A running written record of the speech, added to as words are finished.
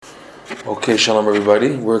Okay, shalom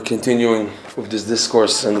everybody. We're continuing with this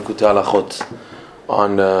discourse in the Likutei Halachot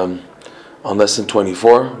on lesson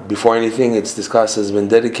 24. Before anything, this class has been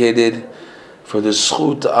dedicated for the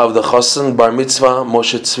zchut of the Chassan Bar Mitzvah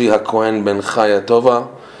Moshe Tzvi HaKohen ben Chaya Tova,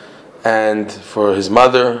 and for his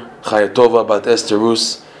mother Chaya Tova Bat Esther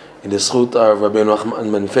Rus, in the zchut of Rabbi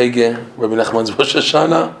Nachman ben Fege, Rabbi Nachman's Rosh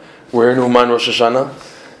Hashanah. We're in Uman Rosh Hashanah,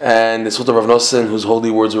 and the zchut of Rav Nosson, whose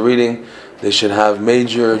holy words we're reading. They should have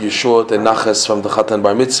major yeshut and nachas from the Chatan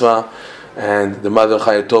Bar Mitzvah, and the mother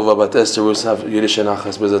Chaya Tova Bat Esther Rus have Yiddish and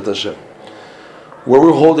nachas B'ezrat Hashem. Where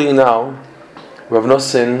we're holding now, Rav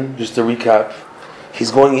Nosson, just to recap, he's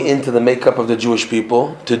going into the makeup of the Jewish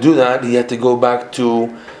people. To do that, he had to go back to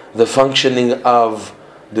the functioning of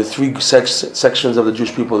the three sections of the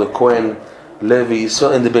Jewish people: the Kohen, Levi,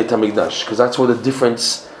 Yisrael, and the Beit HaMikdash, because that's where the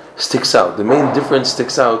difference sticks out. The main difference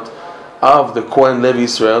sticks out of the Kohen, Levi,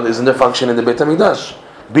 Israel is in their function in the Beit HaMikdash.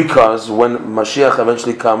 Because when Mashiach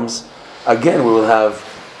eventually comes, again we will have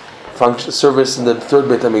service in the third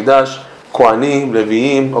Beit HaMikdash, Kohanim,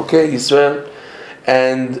 Leviim, Israel.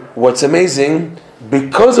 And what's amazing,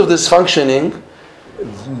 because of this functioning,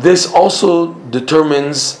 this also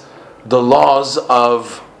determines the laws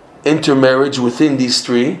of intermarriage within these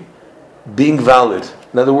three being valid.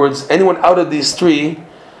 In other words, anyone out of these three,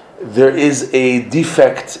 there is a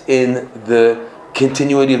defect in the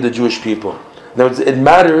continuity of the Jewish people. In other words, it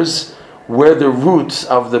matters where the roots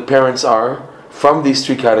of the parents are from these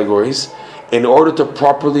three categories in order to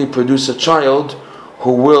properly produce a child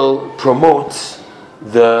who will promote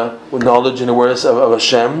the knowledge and awareness of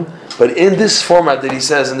Hashem. But in this format that he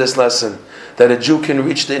says in this lesson, that a Jew can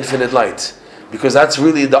reach the infinite light, because that's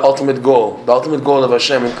really the ultimate goal. The ultimate goal of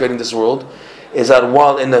Hashem in creating this world is that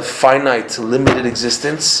while in a finite, limited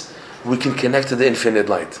existence, we can connect to the infinite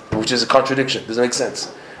light, which is a contradiction. Doesn't make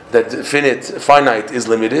sense. That finite is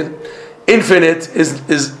limited. Infinite is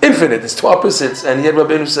infinite. It's two opposites. And yet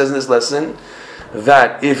Rabbeinu says in this lesson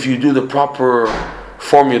that if you do the proper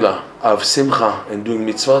formula of simcha and doing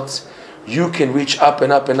mitzvot, you can reach up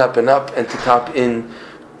and up and up and up and to tap in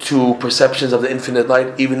to perceptions of the infinite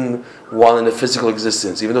light even while in a physical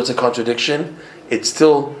existence. Even though it's a contradiction, it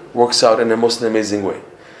still works out in a most amazing way.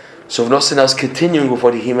 So Rav Nosson now is continuing with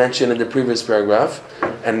what he mentioned in the previous paragraph,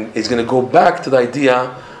 and he's going to go back to the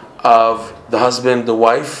idea of the husband, the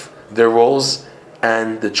wife, their roles,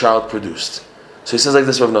 and the child produced. So he says like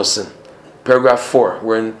this, Rav Nosson, paragraph 4.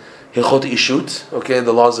 We're in Hilchot Ishut,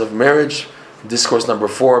 the laws of marriage, discourse number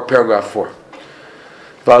 4, paragraph 4.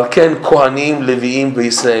 V'al ken kohanim, leviim,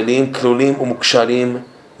 v'yisraelim, klulim, u'muksharim,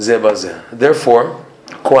 zeh b'zeh. Therefore,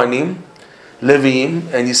 kohanim, leviim,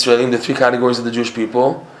 and Yisraelim, the three categories of the Jewish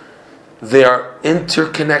people, they are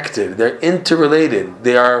interconnected, they're interrelated,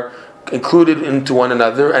 they are included into one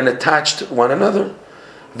another and attached to one another.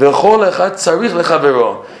 Each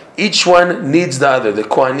one needs the other. The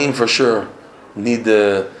Kohanim for sure need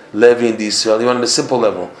the Levi and the Israel, even on a simple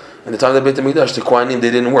level. In the time of the Beit HaMikdash, the Kohanim,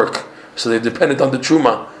 they didn't work, so they depended on the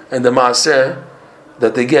Truma and the Maaser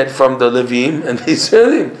that they get from the Leviim and the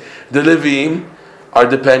Israelim. The Leviim are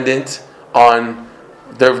dependent on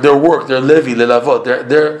their work, their levi, lelavot,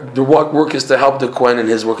 their work is to help the Kohen in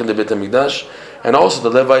his work in the Beit HaMikdash, and also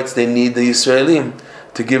the Levites, they need the Yisraelim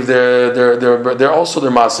to give they're also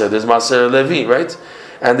their Maaser. There's Maaser Levi, right?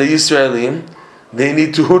 And the Yisraelim, they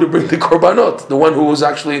need to bring the korbanot, the one who was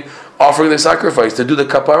actually offering the sacrifice, to do the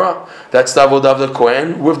kapara. That's the avodah of the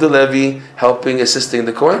Kohen, with the Levi helping, assisting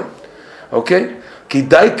the Kohen. Ki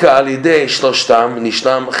daika al yidei shloshtam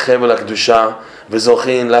nishlam chevel hakdusha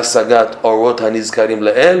v'zochin lasagat orot hanizkarim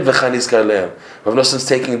le'el v'chanizkar le'el. Rav Nosson is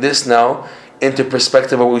taking this now into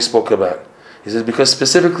perspective of what we spoke about. He says because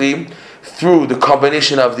specifically through the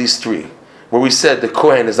combination of these three, where we said the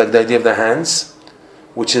Kohen is like the idea of the hands,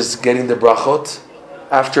 which is getting the brachot.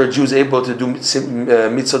 After a Jew is able to do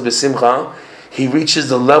mitzvot b'simcha, he reaches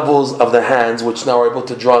the levels of the hands, which now are able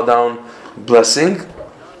to draw down blessing.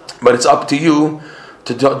 But it's up to you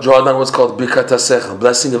to draw down what's called birkat hasechel,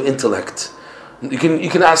 blessing of intellect. You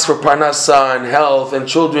can ask for parnasa and health and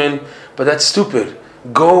children, but that's stupid.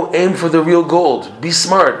 Go aim for the real gold. Be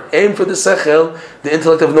smart. Aim for the sechel, the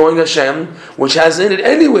intellect of knowing Hashem, which has in it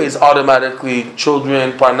anyways automatically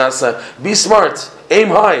children, parnasa. Be smart. Aim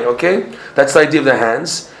high, That's the idea of the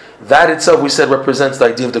hands. That itself, we said, represents the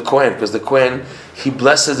idea of the Kohen, because the Kohen, he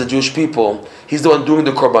blesses the Jewish people. He's the one doing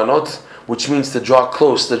the korbanot, which means to draw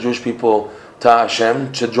close the Jewish people to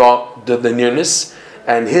Hashem, to draw the nearness,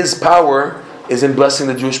 and his power is in blessing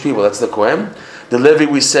the Jewish people. That's the Kohen. The Levi,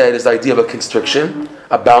 we said, is the idea of a constriction,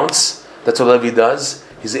 a bounce. That's what Levi does.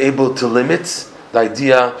 He's able to limit the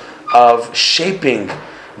idea of shaping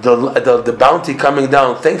the bounty coming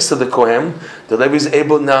down, thanks to the Kohen, the Levi is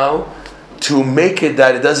able now to make it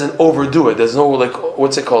that it doesn't overdo it. There's no, like,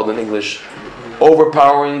 what's it called in English?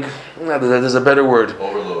 Overpowering. No, there's a better word.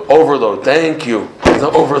 Overload. Thank you. There's no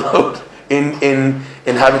overload in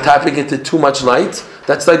having tapping into too much light.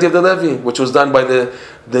 That's the idea of the Levi, which was done by the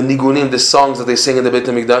nigunim, the songs that they sing in the Beit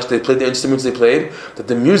HaMikdash. They played the instruments they played. That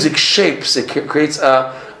the music shapes. It creates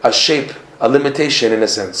a shape, a limitation in a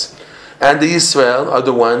sense. And the Yisrael are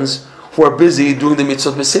the ones who are busy doing the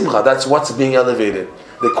mitzvot b'simcha. That's what's being elevated.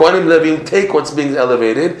 The Kohanim Levim take what's being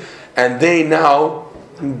elevated, and they now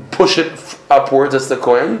push it upwards. That's the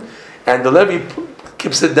Kohen, and the Levi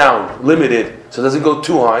keeps it down, limited, so it doesn't go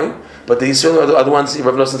too high. But the Yisrael are the ones,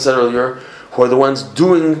 Rav Nosson said earlier, who are the ones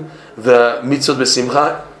doing the mitzvot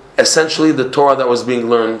b'simcha. Essentially, the Torah that was being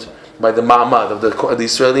learned by the Ma'amad of the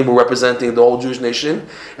Israelim who were representing the whole Jewish nation.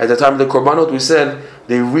 At the time of the Korbanot, we said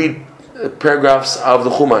they read paragraphs of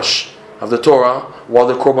the Chumash, of the Torah, while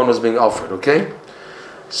the Korban was being offered, okay?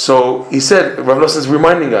 So he said, Rav Nosson is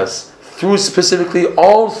reminding us, through specifically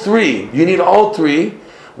all three, you need all three,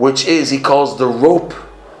 which is, he calls the rope,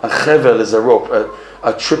 a chevel is a rope,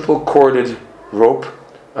 a triple corded rope,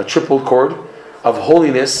 a triple cord of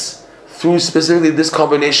holiness, through specifically this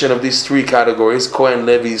combination of these three categories, Kohen,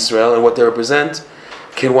 Levi, Israel, and what they represent,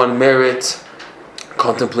 can one merit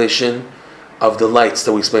contemplation of the lights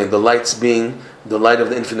that we explained, the lights being the light of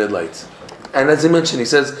the infinite light. And as he mentioned, he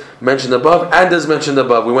says, mentioned above, and as mentioned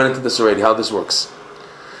above, we went into this already, how this works.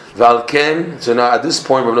 Valken, so now at this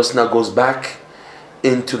point, Rav Nosson now goes back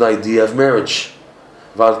into the idea of marriage.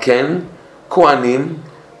 Valken, Kohanim,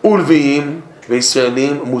 Ulviim,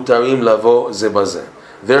 Ve'Yisraelim, Mutarim, Lavo, Zebazeh.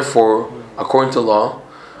 Therefore, according to law,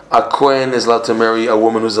 a Kohen is allowed to marry a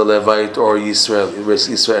woman who's a Levite or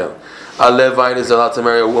Yisrael. A Levite is allowed to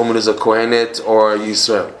marry a woman who's a Kohenet or a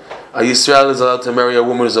Yisrael. A Yisrael is allowed to marry a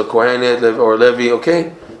woman who's a Kohenet or Levi,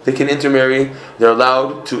 okay? They can intermarry. They're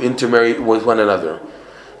allowed to intermarry with one another.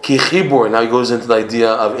 Ki chibur, now he goes into the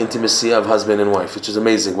idea of intimacy of husband and wife, which is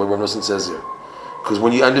amazing what Rav Nosson says here. Because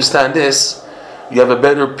when you understand this, you have a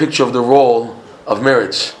better picture of the role of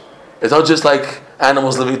marriage. It's not just like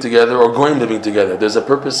animals living together or goyim living together. There's a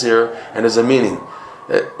purpose here and there's a meaning.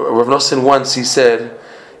 Rav Nosson once, he said,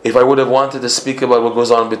 if I would have wanted to speak about what goes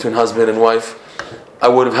on between husband and wife, I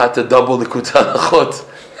would have had to double the Likutei Halachot.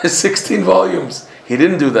 16 volumes. He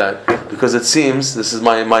didn't do that because it seems, this is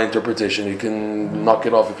my interpretation, you can knock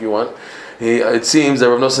it off if you want. It seems that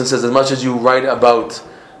Rav Nosson says, as much as you write about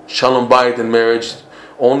Shalom Bayit and marriage,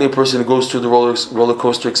 only a person who goes through the roller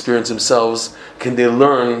coaster experience themselves can they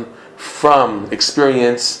learn from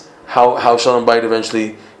experience how Shalom Bayit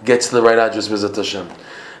eventually gets to the right address with Hashem.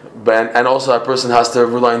 And also a person has to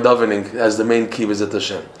rely on davening as the main key with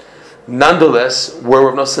Hashem. Nonetheless, where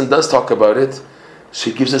Rav Nosson does talk about it,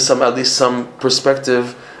 she gives us at least some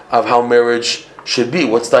perspective of how marriage should be.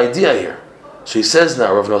 What's the idea here? So he says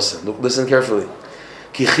now, Rav Nosson, listen carefully.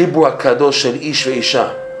 Ki chibur hakadosh shel ish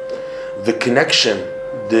ve'isha, the connection,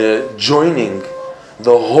 the joining,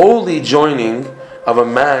 the holy joining of a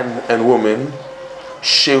man and woman,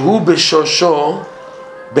 shehu b'shosho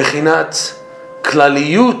bechinat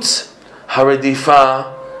klaliyut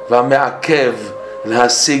haredifa v'me'akev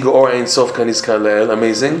l'hasig or ein sof kanizkar le'el.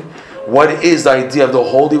 Amazing. What is the idea of the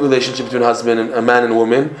holy relationship between husband and a man and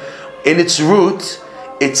woman? In its root,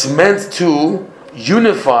 it's meant to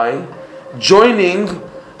unify, joining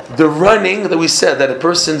the running that we said, that a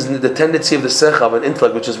person's, the tendency of the sechah, of an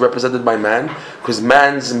intellect, which is represented by man, because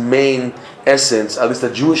man's main essence, at least a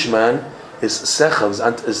Jewish man, is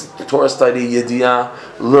sechah, is Torah study, yediyah,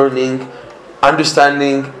 learning,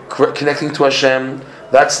 understanding, connecting to Hashem.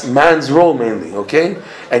 That's man's role mainly, okay?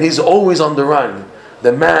 And he's always on the run.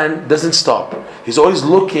 The man doesn't stop. He's always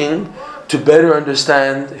looking to better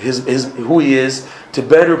understand his who he is, to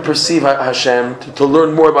better perceive Hashem, to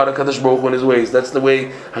learn more about HaKadosh Baruch Hu and His ways. That's the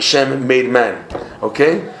way Hashem made man.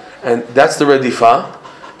 Okay? And that's the redifa.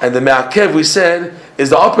 And the me'akev, we said, is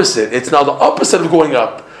the opposite. It's now the opposite of going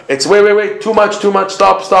up. It's wait, too much,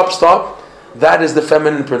 stop. That is the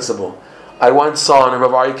feminine principle. I once saw in a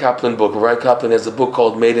Rav Ari Kaplan book, Rav Ari Kaplan has a book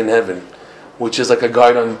called Made in Heaven, which is like a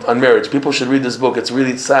guide on marriage. People should read this book. It's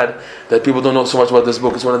really sad that people don't know so much about this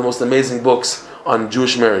book. It's one of the most amazing books on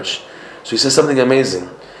Jewish marriage. So he says something amazing.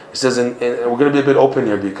 He says, and we're going to be a bit open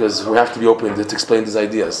here because we have to be open to explain these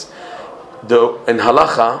ideas. In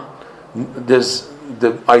halacha, there's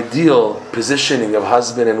the ideal positioning of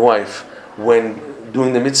husband and wife when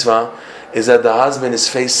doing the mitzvah is that the husband is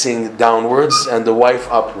facing downwards and the wife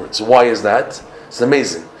upwards. Why is that? It's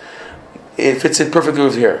amazing. It fits in perfectly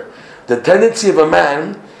with here. The tendency of a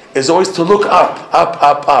man is always to look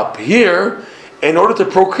up. Here, in order to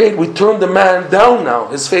procreate, we turn the man down now.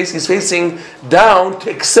 He's facing down to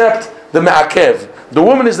accept the ma'akev. The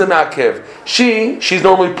woman is the ma'akev. She's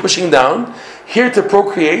normally pushing down. Here to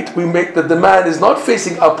procreate, we make that the man is not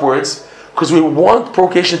facing upwards, because we want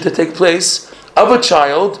procreation to take place of a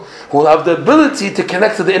child who will have the ability to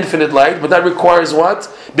connect to the infinite light, but that requires what?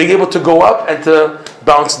 Being able to go up and to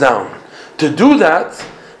bounce down. To do that,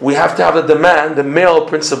 we have to have that the man, the male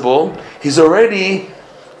principle, he's already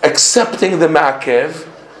accepting the ma'akev,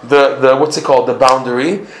 the what's it called, the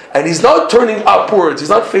boundary, and he's not turning upwards, he's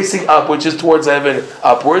not facing up, which is towards heaven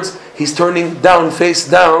upwards, he's turning down, face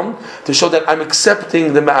down, to show that I'm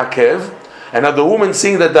accepting the ma'akev. And now the woman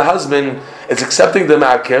seeing that the husband is accepting the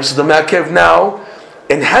ma'akev, so the ma'akev now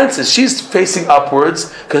enhances, she's facing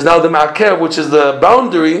upwards, because now the ma'akev, which is the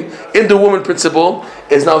boundary in the woman principle,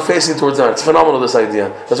 is now facing towards her. It's phenomenal, this idea.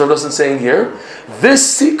 That's what Rav Nosson is saying here. This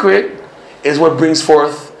secret is what brings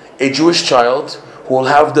forth a Jewish child who will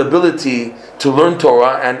have the ability to learn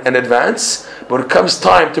Torah and advance, but when it comes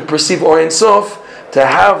time to perceive Or Ein Sof, to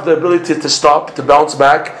have the ability to stop, to bounce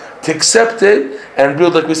back, to accept it, and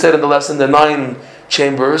build, like we said in the lesson, the 9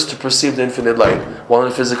 chambers to perceive the infinite light while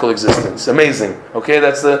in physical existence. Amazing. Okay,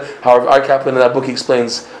 that's how R. Kaplan in that book he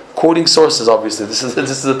explains, quoting sources. Obviously, this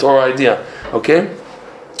is the Torah idea. Okay,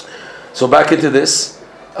 so back into this.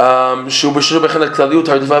 Like we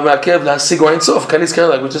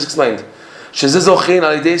just explained.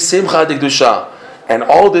 And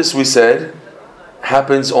all this we said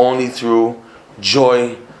happens only through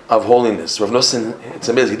joy of holiness. Rav Nosson, it's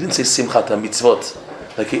amazing, he didn't say simchat mitzvot.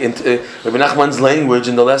 Like Rabbi Nachman's language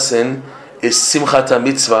in the lesson is simchat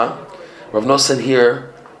mitzvah. Rav Nosson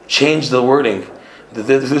here changed the wording.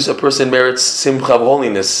 This a person merits simcha of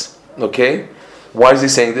holiness. Okay? Why is he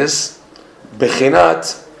saying this?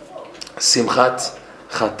 Bechinat simchat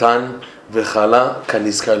chatan v'chala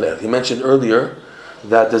kanizkar lev. He mentioned earlier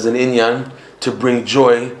that there's an inyan to bring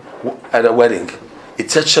joy at a wedding.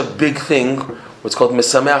 It's such a big thing, what's called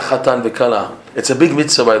mesameach chatan v'kala. It's a big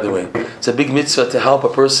mitzvah, by the way. It's a big mitzvah to help a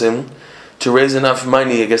person to raise enough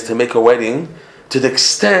money, I guess, to make a wedding, to the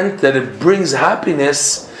extent that it brings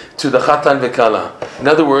happiness to the chatan v'kala. In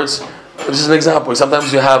other words, this is an example.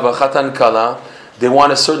 Sometimes you have a chatan kala, they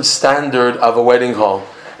want a certain standard of a wedding hall,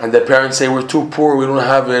 and the parents say, we're too poor, we don't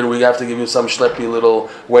have it, we have to give you some schleppy little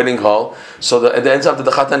wedding hall. So it ends up that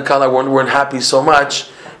the chatan kala weren't happy so much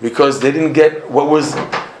because they didn't get what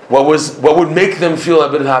would make them feel a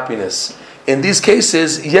bit of happiness. In these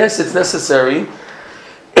cases, yes, it's necessary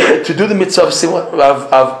to do the mitzvah of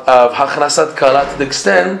hachnasat kala to the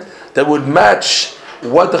extent that would match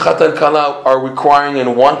what the chatan kala are requiring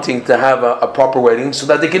and wanting to have a proper wedding, so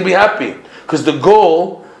that they can be happy. Because the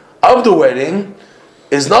goal of the wedding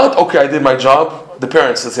is not, okay, I did my job. The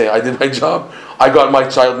parents would say, I did my job, I got my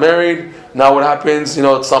child married, now what happens,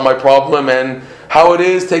 it's not my problem, and how it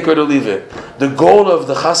is, take it or leave it. The goal of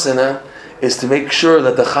the chasana is to make sure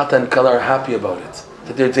that the chatan and kala are happy about it.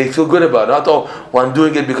 That they feel good about it. Not, I'm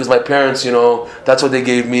doing it because my parents, that's what they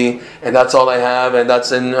gave me, and that's all I have, and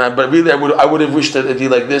but really I would have wished that it'd be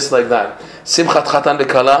like this, like that. Simchat chatan and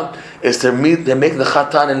kala is to make the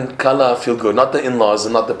chatan and kala feel good, not the in-laws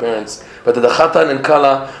and not the parents, but that the chatan and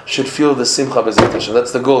kala should feel the simcha b'ezrat Hashem.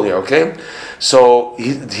 That's the goal here, okay? So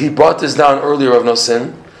he brought this down earlier of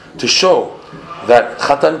Nosson to show that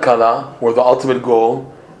chatan kala, where the ultimate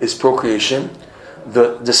goal is procreation,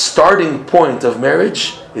 the starting point of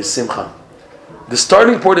marriage is simcha. The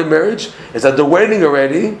starting point of marriage is that the wedding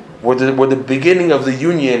already, where the beginning of the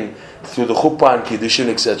union through the chuppah and kiddushin,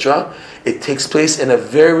 etc., it takes place in a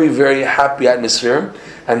very, very happy atmosphere.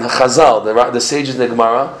 And Chazal, the sages in the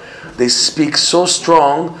Gemara, they speak so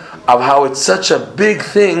strong of how it's such a big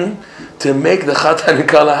thing to make the chatan and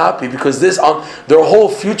kala happy, because their whole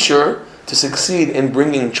future to succeed in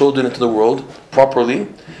bringing children into the world properly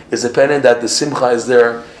is dependent that the simcha is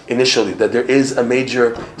there initially, that there is a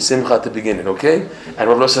major simcha to begin in, okay? And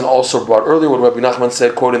Rav Nosson also brought earlier what Rabbi Nachman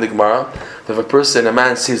said, quoting the Gemara, that if a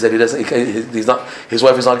man sees that his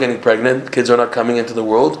wife is not getting pregnant, kids are not coming into the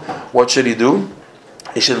world, what should he do?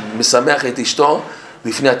 He should misamech et ishto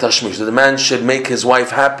lifnei tashmish. The man should make his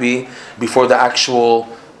wife happy before the actual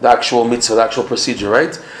mitzvah, the actual procedure,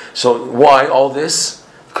 right? So why all this?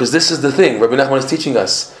 Because this is the thing Rabbi Nachman is teaching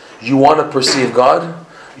us. You want to perceive God,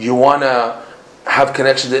 you want to have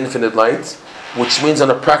connection to infinite light, which means on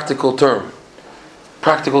a practical term,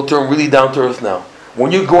 really down to earth now.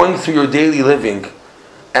 When you're going through your daily living,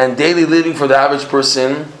 and daily living for the average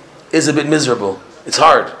person is a bit miserable. It's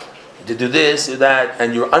hard. You do this, do that,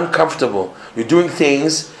 and you're uncomfortable. You're doing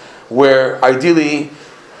things where ideally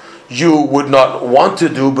you would not want to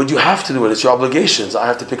do, but you have to do it. It's your obligations. I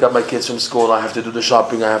have to pick up my kids from school. I have to do the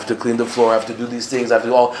shopping. I have to clean the floor. I have to do these things. I have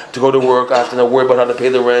to go to work. I have to not worry about how to pay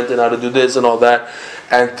the rent and how to do this and all that.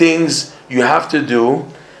 And things you have to do,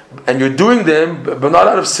 and you're doing them, but not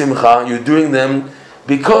out of simcha. You're doing them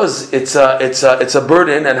because it's a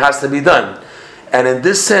burden and has to be done. And in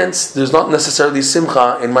this sense, there's not necessarily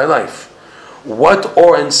simcha in my life. What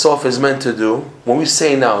Or Ein Sof is meant to do, when we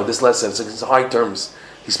say now, this lesson, it's high terms.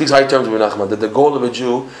 He speaks high terms with Nachman, that the goal of a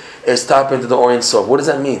Jew is tap into the Or Ein Sof. What does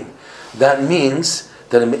that mean? That means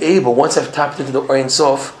that I'm able, once I've tapped into the Or Ein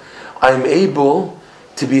Sof, I'm able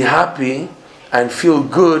to be happy and feel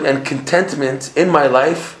good and contentment in my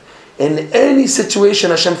life in any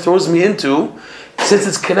situation Hashem throws me into. Since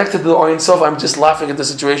it's connected to the Or Ein Sof, I'm just laughing at the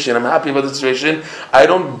situation. I'm happy about the situation. I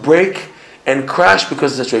don't break and crash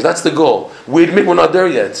because of the situation. That's the goal. We admit we're not there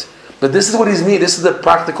yet. But this is what he's mean. This is the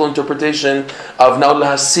practical interpretation of now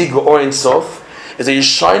lahasig Or Ein Sof, is that you're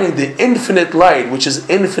shining the infinite light, which is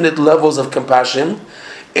infinite levels of compassion,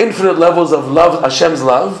 infinite levels of love, Hashem's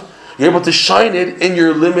love. You're able to shine it in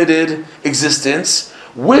your limited existence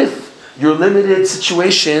with your limited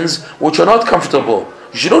situations, which are not comfortable.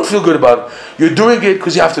 You don't feel good about it. You're doing it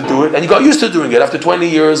because you have to do it, and you got used to doing it. After 20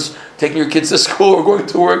 years, taking your kids to school or going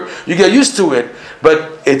to work, you get used to it.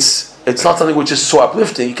 But it's not something which is so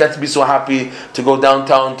uplifting. You can't be so happy to go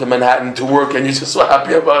downtown to Manhattan to work, and you're just so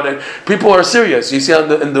happy about it. People are serious. You see, in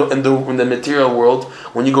the material world,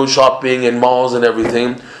 when you go shopping in malls and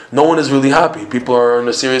everything, no one is really happy. People are on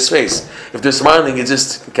a serious face. If they're smiling, it's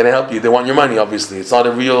just, can I help you? They want your money, obviously. It's not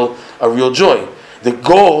a real joy. The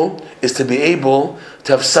goal is to be able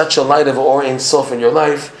to have such a light of Or Ein Sof in your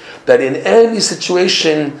life that in any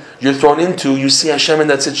situation you're thrown into, you see Hashem in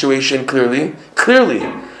that situation clearly,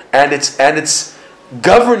 and it's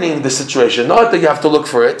governing the situation. Not that you have to look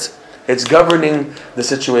for it; it's governing the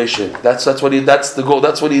situation. That's the goal.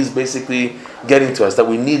 That's what he's basically getting to us. That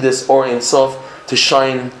we need this Or Ein Sof to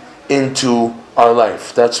shine into our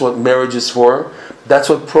life. That's what marriage is for. That's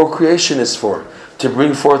what procreation is for. To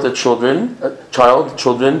bring forth children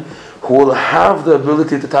who will have the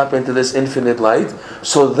ability to tap into this infinite light,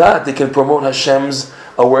 so that they can promote Hashem's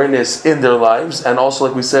awareness in their lives, and also,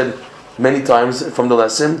 like we said many times from the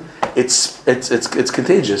lesson, it's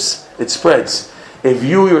contagious. It spreads. If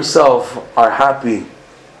you yourself are happy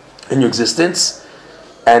in your existence,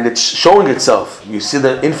 and it's showing itself, you see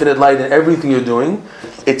the infinite light in everything you're doing,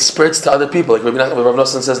 it spreads to other people. Like Rabbi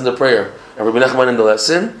Nosson says in the prayer, and Rabbi Nachman in the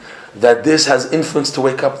lesson, that this has influence to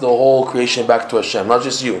wake up the whole creation back to Hashem, not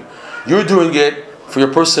just you. You're doing it for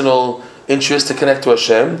your personal interest to connect to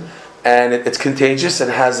Hashem, and it's contagious and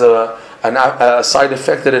has a side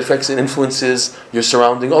effect that affects and influences your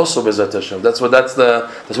surrounding also. B'ezrat Hashem. That's what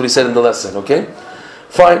he said in the lesson. Okay,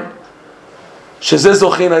 fine. He went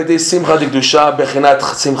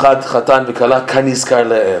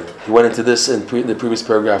into this in the previous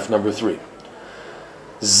paragraph, number 3.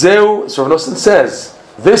 So Rav Nosson says,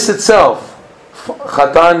 this itself,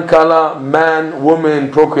 Chatan, Kala, man,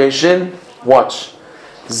 woman, procreation, watch.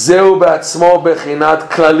 Zeu ba'atzmo bechinat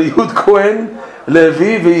klaliyut Kohen,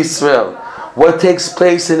 Levi v'Yisrael. What takes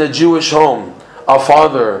place in a Jewish home, a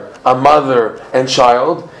father, a mother, and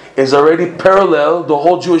child, is already parallel the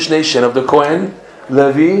whole Jewish nation of the Kohen,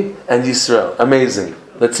 Levi, and Yisrael. Amazing.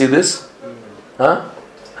 Let's see this. Huh?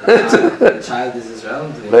 The child is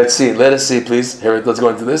Israel. Let us see, please. Here, let's go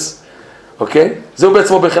into this. Okay? Here he goes,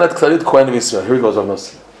 Rav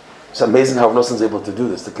Nosson. It's amazing how Rav Nosson is able to do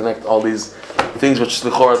this, to connect all these things which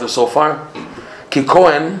are so far. Ki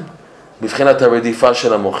Kohen, b'fchinat haredifa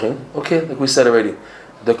shel hamochin. Okay, like we said already.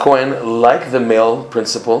 The Kohen, like the male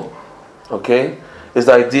principle, okay, is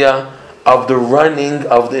the idea of the running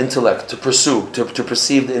of the intellect, to pursue, to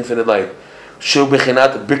perceive the infinite light. Shu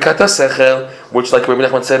b'chinat birkat hasechel, which, like Rabbi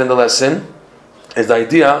Nachman said in the lesson, is the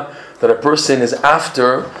idea that a person is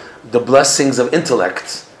after the blessings of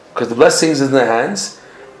intellect, because the blessings is in the hands,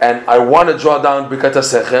 and I want to draw down birkat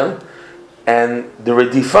hasechel, and the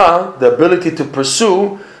redifa, the ability to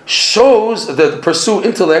pursue, shows that pursue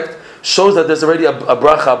intellect shows that there's already a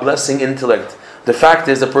bracha, a blessing intellect. The fact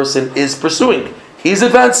is, the person is pursuing. He's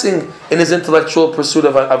advancing in his intellectual pursuit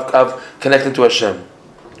of connecting to Hashem.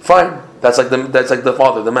 Fine. That's like the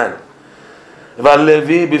father, the man. And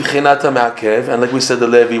like we said, the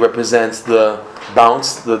Levi represents the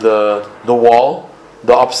bounce, the wall,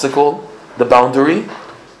 the obstacle, the boundary.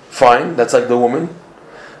 Fine. That's like the woman.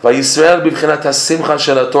 Okay, he's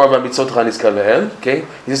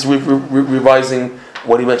just revising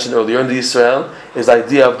what he mentioned earlier. In the Yisrael is the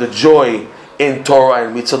idea of the joy in Torah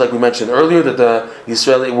and mitzvot, like we mentioned earlier, that the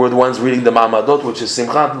Yisrael were the ones reading the Ma'amadot, which is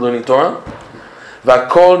Simcha, learning Torah.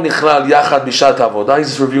 V'akol nichlal yachad bishat avodah. He's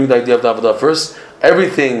just reviewing the idea of the avodah first.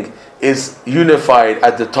 Everything is unified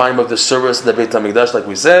at the time of the service in the Beit HaMikdash, like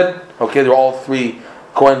we said. Okay, they're all three,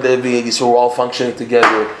 Kohen, Levi, and Yisrael, were all functioning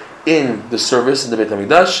together in the service in the Beit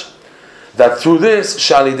HaMikdash. That through this,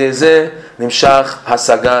 Shali Dezeh Nimshach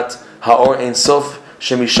Hasagat Haor Ein Sof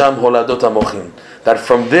Shemisham Holadot HaMochin. That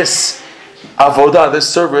from this avodah, this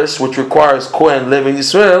service, which requires Kohen, Levi, and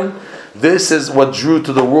Yisrael, this is what drew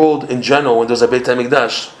to the world in general when there's a Beit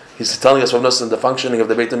HaMikdash. He's telling us, the functioning of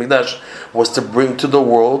the Beit HaMikdash was to bring to the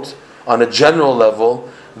world, on a general level,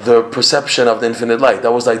 the perception of the infinite light.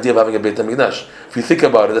 That was the idea of having a Beit HaMikdash. If you think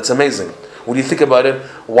about it, that's amazing. When you think about it,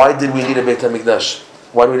 why did we need a Beit HaMikdash?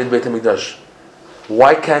 Why do we need Beit HaMikdash?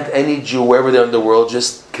 Why can't any Jew, wherever they're in the world,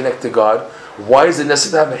 just connect to God? Why is it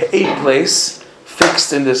necessary to have a place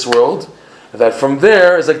fixed in this world that from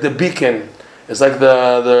there is like the beacon, it's like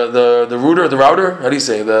the router? How do you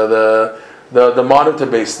say the monitor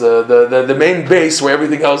base, the main base where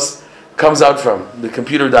everything else comes out from, the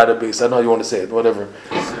computer database. I don't know how you want to say it. Whatever.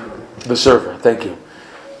 The server. Thank you.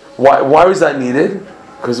 Why is that needed?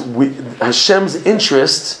 Because Hashem's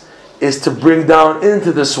interest is to bring down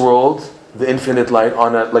into this world the infinite light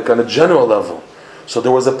on a general level. So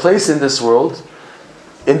there was a place in this world,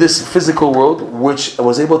 in this physical world, which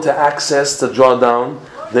was able to draw down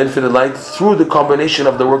the infinite light through the combination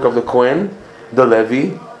of the work of the Kohen, the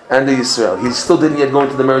Levi, and the Yisrael. He still didn't yet go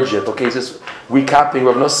into the marriage yet. Okay, he's just recapping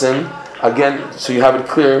Rav Nosson again, so you have it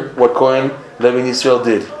clear what Kohen, Levi, and Yisrael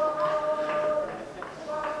did.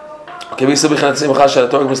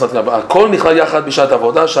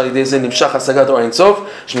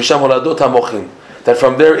 That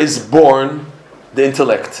from there is born the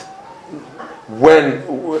intellect. When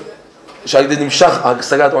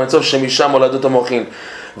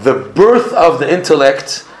the birth of the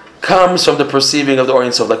intellect comes from the perceiving of the Or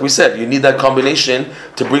Ein Sof. Like we said, you need that combination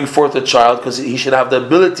to bring forth a child, because he should have the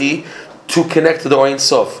ability to connect to the Or Ein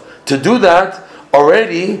Sof. To do that,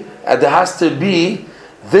 already there has to be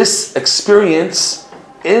this experience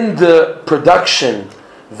in the production,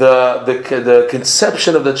 the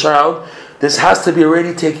conception of the child. This has to be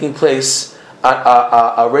already taking place,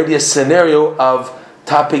 already a scenario of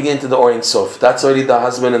tapping into the Or Ein Sof. That's already the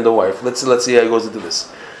husband and the wife. Let's see how he goes into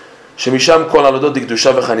this. שמשם כל הלדות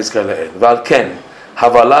דקדושה וחנזכה לאל. ועל כן,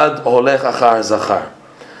 הוולד הולך אחר זכר.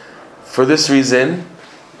 For this reason,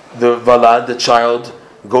 the valad, the child,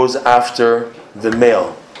 goes after the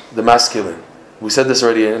male, the masculine. We said this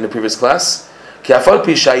already in the previous class. כי אף על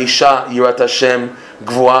פי שהאישה יראת השם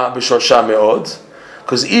גבוהה בשורשה מאוד,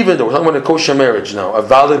 because even though we're talking about a kosher marriage now, a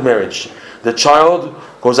valid marriage, the child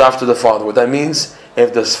goes after the father. What that means,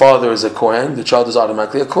 if the father is a Kohen, the child is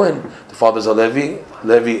automatically a Kohen. The father is a Levi,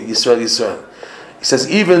 Yisrael. He says,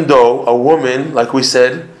 even though a woman, like we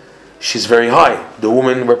said, she's very high. The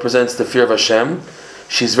woman represents the fear of Hashem.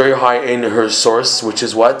 She's very high in her source, which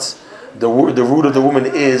is what? The root of the woman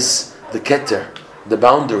is the Keter, the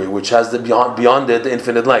boundary, which has beyond it the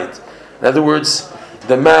infinite light. In other words,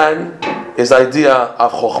 the man is idea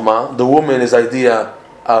of Chokhmah, the woman is idea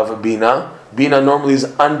of Bina. Bina normally is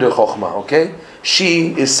under Chokhmah, okay?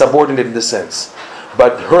 She is subordinate in the sense.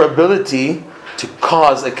 But her ability to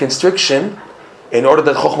cause a constriction, in order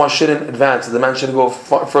that Chokhmah shouldn't advance, the man shouldn't go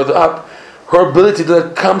further up, her ability to do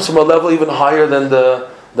that comes from a level even higher than the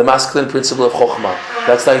masculine principle of Chokhmah.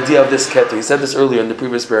 That's the idea of this Keter. He said this earlier in the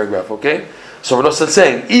previous paragraph, okay? So Rav Nosson is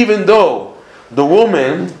saying, even though the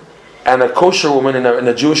woman and a kosher woman in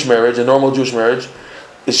a Jewish marriage, a normal Jewish marriage,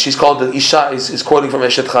 she's called the Isha, is quoting from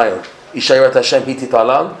Eshet Chayil. Isha Yirat Hashem Hiti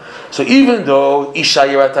Talal. So even though Isha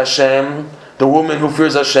Yirat Hashem, the woman who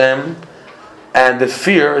fears Hashem, and the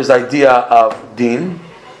fear is the idea of Din,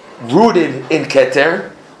 rooted in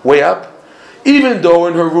Keter, way up, even though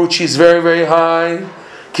in her root she's very, very high,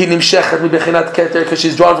 because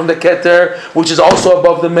she's drawn from the Keter, which is also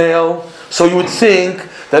above the male. So you would think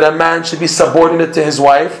that a man should be subordinate to his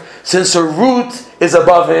wife, since her root is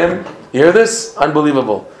above him. You hear this?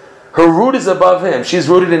 Unbelievable. Her root is above him. She's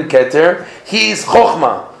rooted in Keter. He's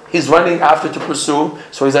Chokhmah. He's running after to pursue.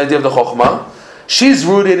 So his idea of the Chokhmah. She's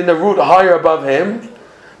rooted in a root higher above him.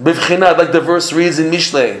 Bivchinat, like the verse reads in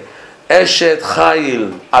Mishlei. Eshet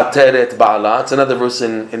Chayil Ateret Ba'ala. It's another verse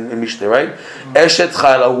in Mishlei, right? Eshet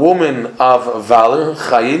Chayil, a woman of valor,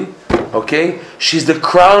 Chayil. Okay? She's the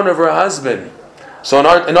crown of her husband. So in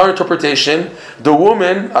our interpretation, the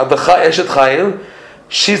woman, the Eshet Chayil,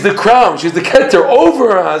 she's the crown, she's the Keter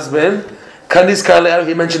over her husband. Kandis Kaleh,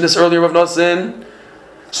 he mentioned this earlier, Rav Nosson.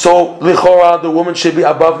 So, Lichora, the woman should be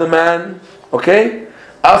above the man. Okay?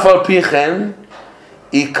 Afal Pichen,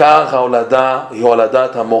 Ikar Haolada,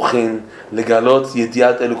 Holadat Hamochin, Legalot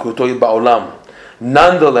Yediat Elukutoy Ba'olam.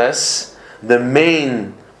 Nonetheless, the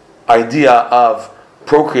main idea of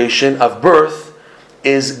procreation, of birth,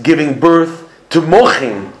 is giving birth to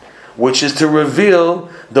mochin, which is to reveal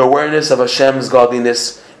the awareness of Hashem's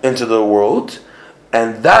godliness into the world.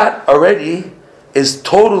 And that already is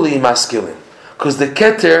totally masculine. Because the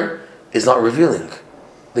keter is not revealing.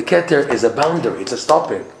 The keter is a boundary, it's a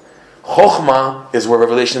stopping. Chokhmah is where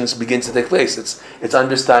revelations begins to take place. It's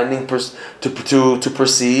understanding, to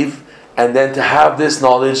perceive, and then to have this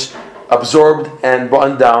knowledge absorbed and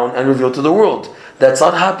brought down and revealed to the world. That's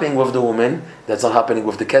not happening with the woman. That's not happening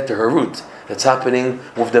with the keter, her root. That's happening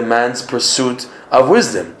with the man's pursuit of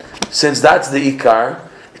wisdom. Since that's the ikar,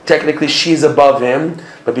 technically she's above him,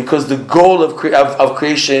 but because the goal of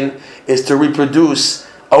creation is to reproduce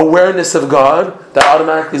awareness of God, that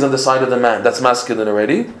automatically is on the side of the man. That's masculine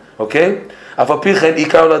already. Okay?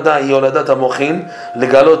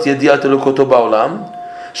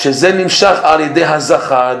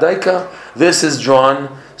 This is drawn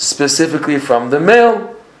specifically from the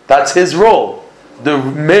male. That's his role. The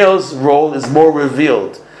male's role is more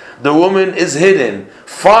revealed. The woman is hidden.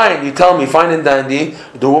 Fine, you tell me, fine and dandy,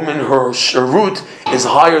 the woman, her root is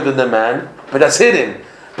higher than the man, but that's hidden.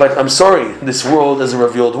 But I'm sorry, this world is a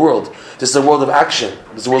revealed world. This is a world of action.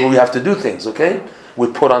 This is a world where we have to do things, okay? We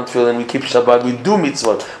put on tefillin, we keep Shabbat, we do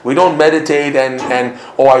mitzvot. We don't meditate and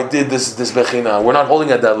I did this bechina. We're not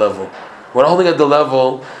holding at that level. We're not holding at the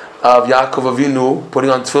level of Yaakov Avinu putting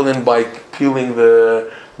on tefillin by peeling the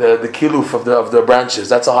kiluf of the branches.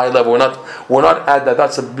 That's a high level. We're not at that.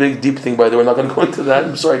 That's a big deep thing, by the way. We're not going to go into that.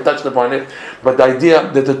 I'm sorry, I touched upon it. But the idea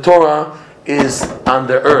that the Torah is on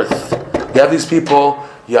the earth. You have these people.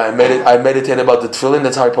 Yeah, I meditate about the tefillin.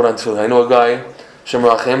 That's how I put on tefillin. I know a guy, Shem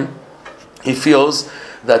Rachim. He feels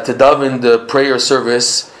that to daven the prayer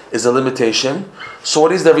service is a limitation. So what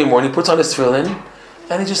he does every morning, he puts on his tefillin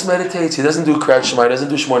and he just meditates. He doesn't do Kriyat Shema, he doesn't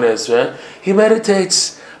do Shmoneh Esrei. He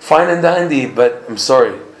meditates, fine and dandy. But I'm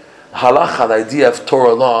sorry, halacha, the idea of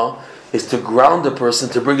Torah law, is to ground the person,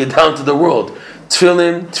 to bring it down to the world.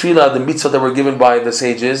 Tefillah, the mitzvah that were given by the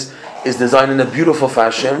sages, is designed in a beautiful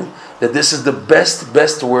fashion, that this is the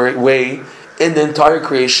best way in the entire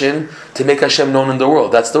creation to make Hashem known in the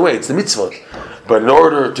world. That's the way, it's the mitzvot. But in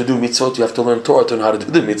order to do mitzvot, you have to learn Torah to know how to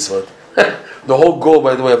do the mitzvot. The whole goal,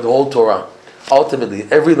 by the way, of the whole Torah, ultimately,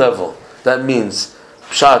 every level, that means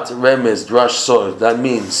Pshat, Remez, Drash, Sod, that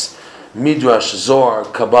means Midrash, Zohar,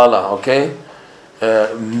 Kabbalah, okay?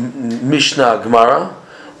 Mishnah, Gemara.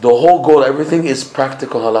 The whole goal, everything is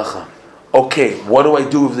practical halacha. Okay, what do I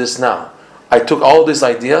do with this now? I took all these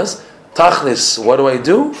ideas, Tachlis, what do I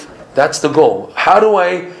do? That's the goal. How do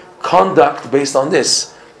I conduct based on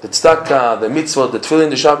this? The tzedakah, the mitzvah, the tefillin,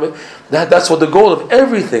 the Shabbat. That's what the goal of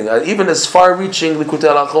everything, even as far-reaching Likutei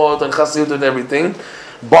Halachot and Chassidut and everything.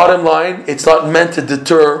 Bottom line, it's not meant to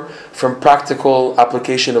deter from practical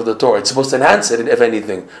application of the Torah. It's supposed to enhance it, if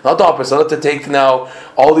anything. Not the opposite. Not to take now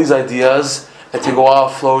all these ideas and to go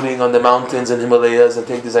off floating on the mountains and Himalayas and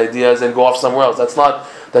take these ideas and go off somewhere else. That's not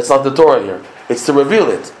the Torah here. It's to reveal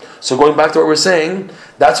it. So going back to what we're saying,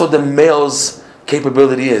 that's what the male's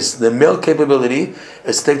capability is. The male capability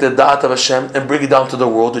is to take the da'at of Hashem and bring it down to the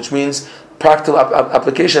world, which means practical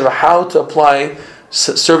application of how to apply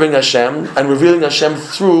serving Hashem and revealing Hashem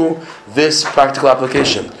through this practical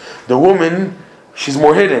application. The woman, she's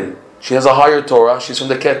more hidden. She has a higher Torah. She's from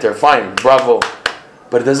the Keter. Fine, bravo.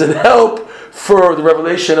 But it doesn't help for the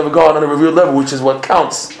revelation of God on a revealed level, which is what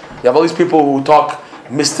counts. You have all these people who talk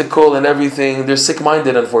mystical and everything. They're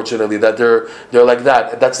sick-minded, unfortunately, that they're like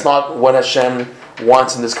that. That's not what Hashem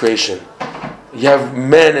wants in this creation. You have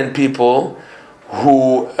men and people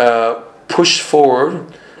who push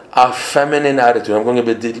forward a feminine attitude. I'm going a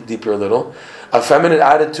bit deeper a little. A feminine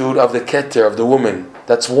attitude of the keter, of the woman.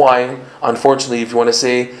 That's why, unfortunately, if you want to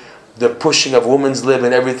say the pushing of women's lib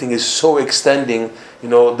and everything is so extending,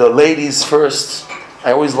 the ladies first.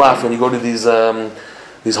 I always laugh when you go to these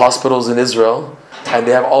hospitals in Israel and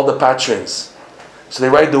they have all the patrons. So they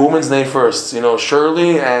write the woman's name first.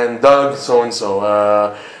 Shirley and Doug,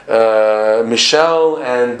 so-and-so. Michelle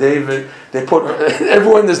and David. They put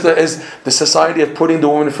everyone is the society of putting the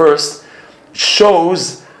woman first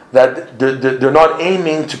shows that they're not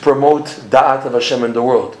aiming to promote da'at of Hashem in the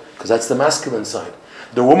world, because that's the masculine side.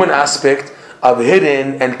 The woman aspect of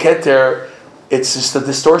hidden and keter, it's just a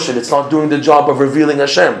distortion. It's not doing the job of revealing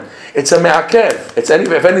Hashem. It's a me'akev. If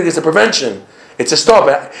anything, it's a prevention. It's a stop.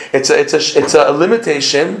 It's a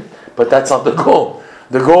limitation, but that's not the goal.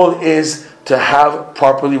 The goal is to have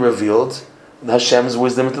properly revealed Hashem's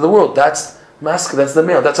wisdom into the world. That's masculine. That's the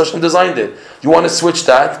male. That's how Hashem designed it. You want to switch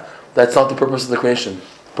that? That's not the purpose of the creation.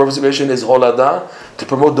 The purpose of the creation is holada, to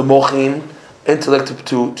promote the mochin intellect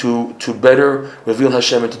to better reveal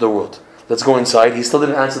Hashem into the world. Let's go inside. He still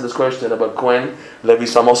didn't answer this question about Kohen Levi,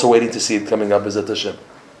 so I'm also waiting to see it coming up as a Hashem.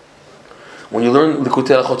 When you learn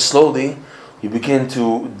Likutei Halachot slowly, you begin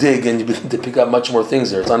to dig and you begin to pick up much more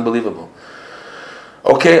things there. It's unbelievable.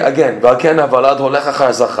 Okay, again, ועל הוולד הולך אחר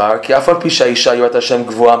הזכר, כי אף על פי שהאישה יראת השם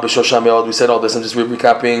גבוהה בשושע מאוד, we said all this, I'm just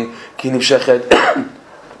recapping, כי נמשכת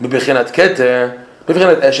מבחינת כתר,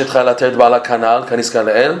 מבחינת אשת חיילת את בעלה כנ"ל, כנזכר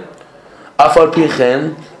לאל, אף על פי כן,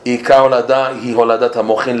 עיקר הולדה היא הולדת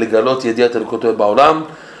המוחין לגלות ידיעת אלוקותו בעולם,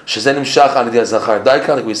 שזה נמשך על ידי הזכר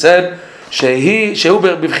דייקה, like we said, שהוא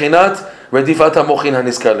בבחינת רדיפת המוחין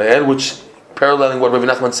הנזכר לאל, which paralleling what Rabbi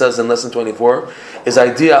Nachman says in lesson 24, is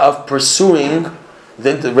idea of pursuing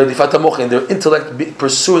the Redifat HaMochin, their intellect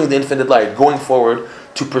pursuing the infinite light, going forward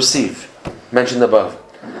to perceive, mentioned above.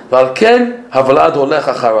 That's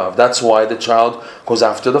why the child goes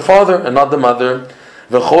after the father and not the mother.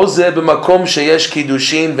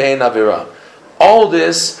 All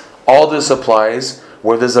this applies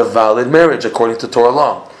where there's a valid marriage according to Torah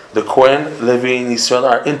law. The Kohen, Levi, and Yisrael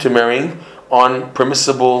are intermarrying on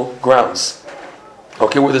permissible grounds.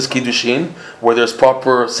 Okay, where there's kiddushin, where there's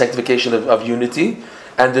proper sanctification of unity,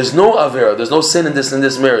 and there's no avera, there's no sin in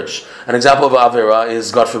this marriage. An example of avera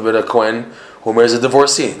is, God forbid, a Kohen who marries a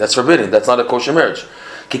divorcee. That's forbidden. That's not a kosher marriage.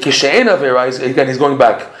 Kikishein avera, again, he's going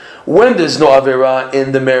back. When there's no avera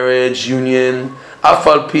in the marriage union,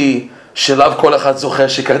 afal pi shelav kol echad zocher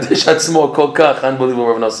shikadesh atzmo kol kach. Unbelievable,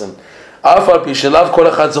 Rav Nosson. afal pi shelav kol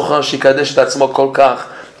echad zocher shikadesh atzmo kol kach.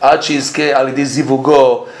 עד שיזכה על ידי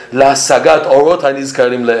זיווגו להשגת אורות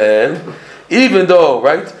הנזכרים לאל, even though,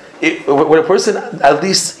 right, when a person, at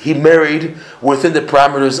least he married within the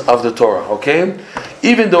parameters of the Torah, okay?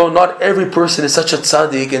 Even though not every person is such a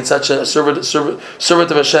tzaddik and such a servant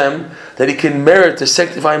of Hashem that he can merit to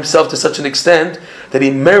sanctify himself to such an extent that he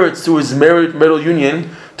merits through his marital union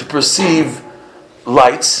to perceive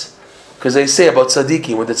lights, because they say about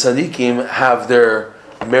tzaddikim, when the tzaddikim have their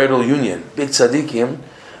marital union, big tzaddikim,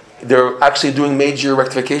 they're actually doing major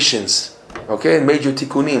rectifications, okay, major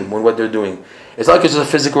tikkunim when what they're doing. It's not like it's just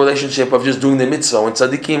a physical relationship of just doing the mitzvah. When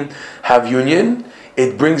tzaddikim have union,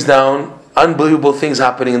 it brings down unbelievable things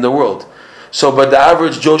happening in the world. So, but the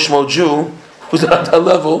average Joe Schmo Jew, who's not at that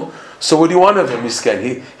level, so what do you want of him?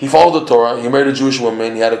 He followed the Torah, he married a Jewish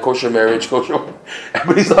woman, he had a kosher marriage, but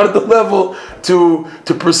he's not at the level to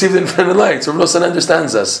perceive the infinite light. So Rav Nosson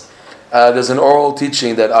understands us. There's an oral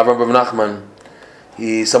teaching that Avraham Rav Nachman,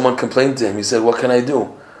 someone complained to him. He said, "What can I do?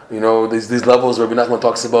 You know, these levels Rabbi Nachman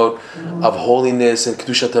talks about of holiness and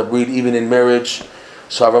kedushat habrit, even in marriage."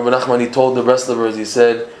 So Rabbi Nachman, he told the rest of us, he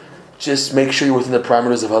said, "Just make sure you're within the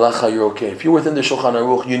parameters of halacha. You're okay. If you're within the Shulchan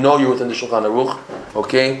Aruch, you know you're within the Shulchan Aruch,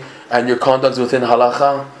 okay, and your conduct is within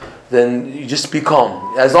halacha, then you just be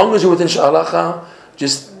calm. As long as you're within halacha,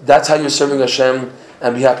 just that's how you're serving Hashem,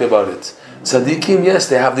 and be happy about it." Tzaddikim, yes,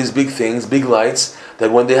 they have these big things, big lights,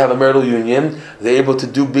 that when they have a marital union, they're able to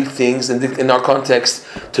do big things in our context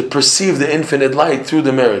to perceive the infinite light through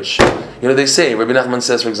the marriage. You know, they say, Rabbi Nachman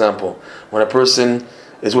says, for example, when a person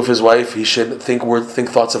is with his wife, he should think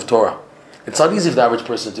thoughts of Torah. It's not easy for the average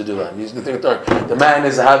person to do that. The man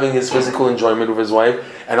is having his physical enjoyment with his wife,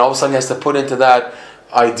 and all of a sudden he has to put into that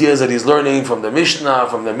ideas that he's learning from the Mishnah,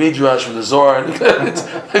 from the Midrash, from the Zohar. It's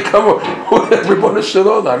like, come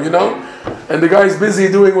on, you know? And the guy's busy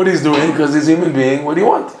doing what he's doing because he's a human being. What do you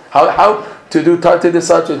want? How to do Tartei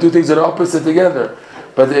Desatra, two things that are opposite together?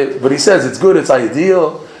 But he says it's good, it's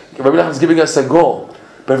ideal. Rabbi Nachman is giving us a goal.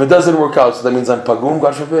 But if it doesn't work out, so that means I'm pagum,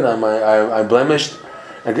 God forbid, I'm blemished.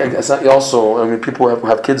 It's not also, people who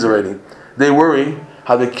have kids already, they worry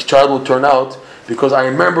how the child will turn out. Because I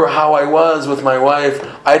remember how I was with my wife.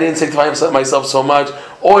 I didn't sanctify myself so much.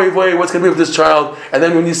 Oy, what's going to be with this child? And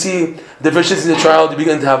then when you see deficiency in the child, you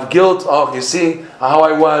begin to have guilt. Oh, you see how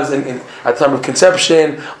I was at the time of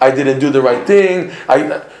conception. I didn't do the right thing.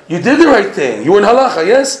 You did the right thing. You were in halacha,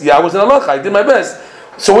 yes? Yeah, I was in halacha. I did my best.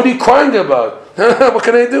 So what are you crying about? What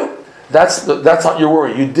can I do? That's not your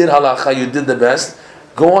worry. You did halacha. You did the best.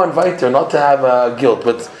 Go on weiter, not to have guilt,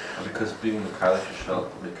 but because being the Kalish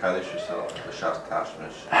yourself,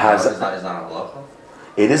 has is not halacha.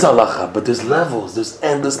 It is halacha, but there's levels. There's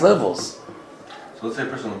endless levels. So let's say a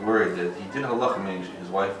person was worried that he did halacha. I mean, his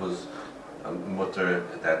wife was mutter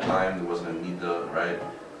at that time. There wasn't a nida, right?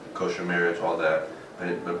 Kosher marriage, all that.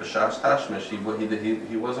 But b'shas tashmish, he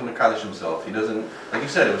wasn't a kaddish himself. He doesn't, like you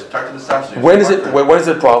said, it was tarta the When is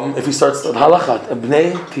it a problem? If he starts halachat,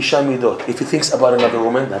 bnei tisha midot. If he thinks about another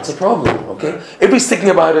woman, that's a problem. Okay. Yeah. If he's thinking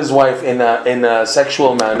about his wife in a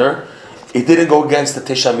sexual manner, he didn't go against the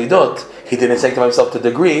tisha midot. He didn't sanctify himself to the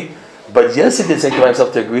degree. But yes, he did sanctify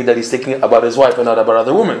himself to agree that he's thinking about his wife and not about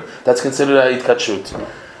other women. That's considered a itkatshut.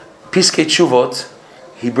 Piskei Tshuvot,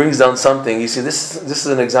 he brings down something. You see, this is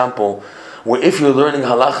an example where if you're learning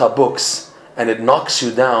halacha books and it knocks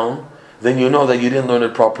you down, then you know that you didn't learn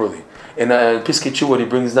it properly. In Piskei Tshuvot, he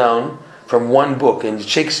brings down from one book and it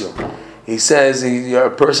shakes you. He says a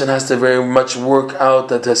person has to very much work out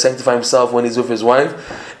to sanctify himself when he's with his wife,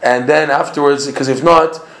 and then afterwards, because if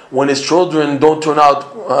not, when his children don't turn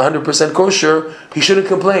out 100% kosher, he shouldn't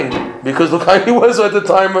complain, because look how he was at the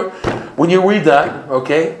time. When you read that,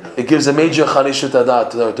 okay, it gives a major charishut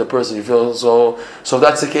adat to the person. You feel so. So if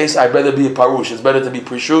that's the case, I'd rather be a parush. It's better to be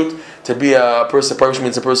prishut, to be a person. Parush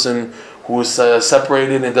means a person who is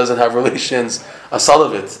separated and doesn't have relations. A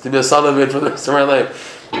salivate, to be a salivate for the rest of my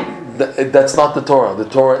life. That's not the Torah. The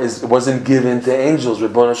Torah wasn't given to angels,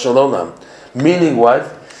 Ribbon Shalom. Meaning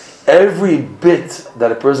what? Every bit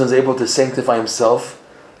that a person is able to sanctify himself,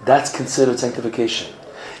 that's considered sanctification.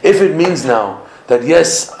 If it means now that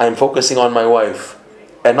yes, I'm focusing on my wife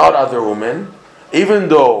and not other women, even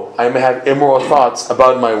though I may have immoral thoughts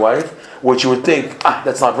about my wife, which you would think,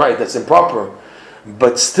 that's not right, that's improper,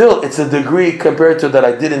 but still it's a degree compared to that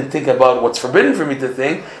I didn't think about what's forbidden for me to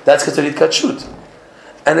think, that's considered katshut.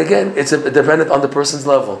 And again, it's dependent on the person's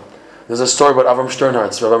level. There's a story about Avram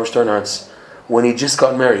Sternhartz, when he just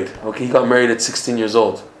got married. Okay, he got married at 16 years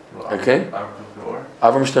old. Okay?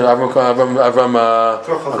 Avram Sternhartz.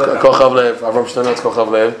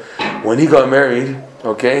 When he got married,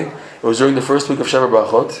 okay, it was during the first week of Sheva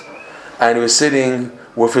Brachot, and he was sitting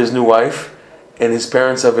with his new wife and his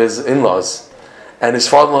parents of his in-laws. And his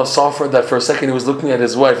father-in-law saw that for a second he was looking at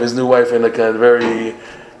his new wife in like a very,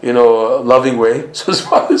 loving way. So his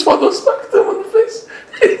father smacked him on the face.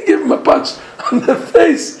 He gave him a punch on the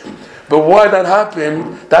face. But why that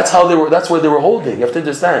happened, that's where they were holding. You have to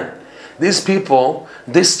understand. These people,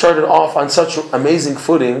 they started off on such amazing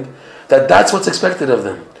footing that's what's expected of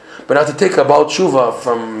them. But now to take a Baal Tshuva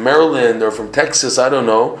from Maryland or from Texas, I don't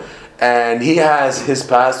know, and he has his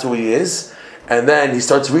past, who he is, and then he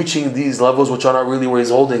starts reaching these levels which are not really where he's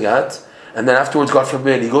holding at, and then afterwards, God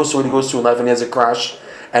forbid, he goes through what he goes through in life and he has a crash,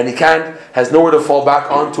 and has nowhere to fall back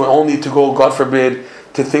onto, only to go, God forbid,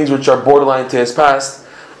 to things which are borderline to his past.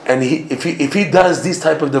 And if he does these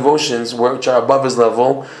type of devotions which are above his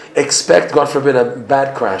level, expect, God forbid, a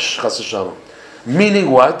bad crash. Chas v'shalom. Meaning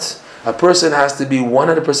what? A person has to be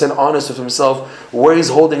 100% honest with himself where he's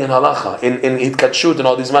holding in halacha, in hitkatshut, and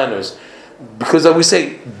all these manners. Because we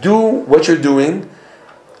say, do what you're doing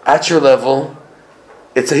at your level.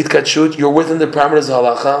 It's a hitkatshut. You're within the parameters of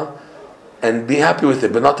halacha, and be happy with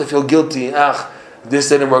it, but not to feel guilty. This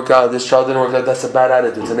didn't work out. This child didn't work out. That's a bad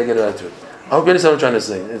attitude. It's a negative attitude. I hope you understand what I'm trying to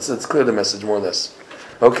say. It's clear the message, more or less.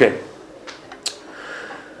 Okay.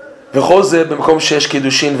 וכל זה במקום שיש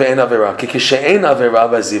קידושין ואין עבירה. כי כשאין עבירה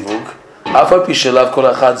בזיווג, אף על פי שלאו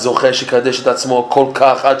כל אחד זוכה שקדש את עצמו כל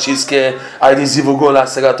כך עד שיזכה על ידי זיווגו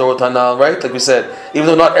להשגת אורות הנ"ל, right? Like we said, even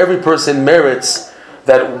though not every person merits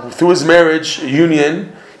that through his marriage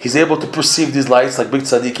union, he's able to perceive these lights, like big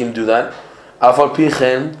tzaddikim do that. אף על פי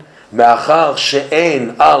כן, מאחר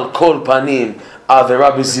שאין על כל פנים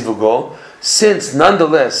עבירה בזיווגו, since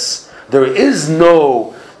nonetheless there is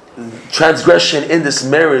no transgression in this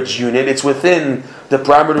marriage unit, it's within the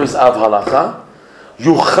parameters of halacha,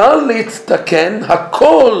 יוכל להתתקן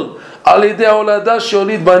הכל על ידי ההולדה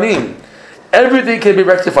שהוליד בנים. Everything can be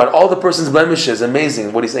rectified. All the person's blemishes.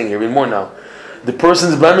 Amazing what he's saying here. Read more now. The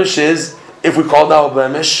person's blemishes, if we call now a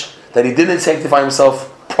blemish, that he didn't sanctify himself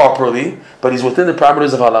properly, but he's within the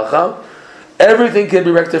parameters of halacha, everything can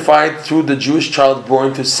be rectified through the Jewish child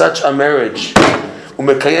born to such a marriage.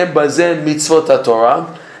 ומקיים בזה מצוות התורה,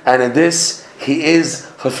 and in this he is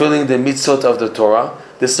fulfilling the mitzvot of the Torah.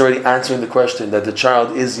 This is already answering the question that the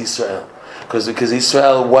child is Yisrael, because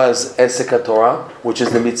Yisrael was Esek Torah, which is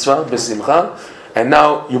the mitzvah b'simcha, and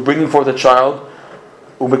now you're bringing forth a child.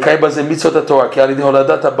 ומקיים בזה מצוות התורה, כי על ידי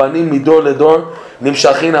הולדת הבנים מדור לדור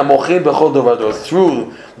נמשכים המוחין בכל דור ודור.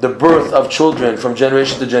 Through the birth of children from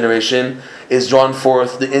generation to generation is drawn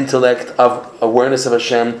forth the intellect of awareness of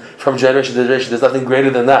Hashem from generation to generation. There's nothing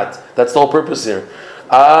greater than that. That's the whole purpose here.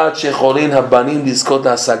 עד שיכולים הבנים לזכות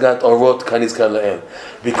להשגת אורות כנזכר לעיל.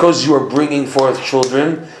 Because you are bringing forth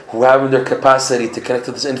children who have in their capacity to connect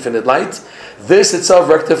to this infinite light, this itself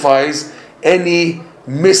rectifies any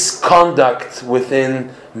misconduct within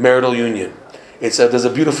marital union. There's a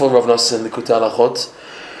beautiful Rav Nosson in the Likutei Halachot,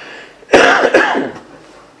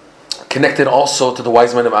 connected also to the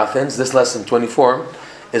wise men of Athens. This lesson 24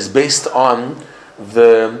 is based on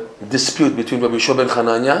the dispute between Rabbi Yeshua ben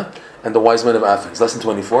Chananya and the wise men of Athens. Lesson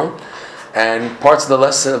 24. And parts of the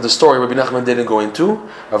lesson of the story Rabbi Nachman didn't go into.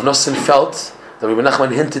 Rav Nosson felt that Rabbi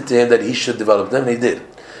Nachman hinted to him that he should develop them, and he did.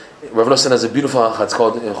 Rav Nosson has a beautiful halacha, it's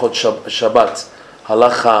called Ilchot Shabbat,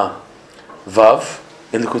 Halacha Vav,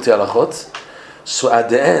 in Likutei Halachot. So at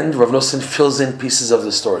the end, Rav Nosson fills in pieces of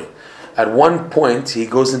the story. At one point, he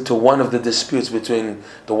goes into one of the disputes between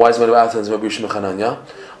the wise men of Athens and Rabbi Shimon Hananya.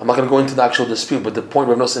 I'm not going to go into the actual dispute, but the point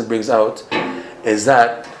Rav Nosson brings out is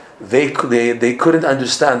that they couldn't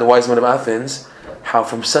understand, the wise men of Athens, how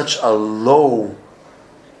from such a low,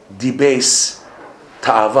 debase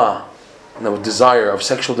ta'ava, desire, of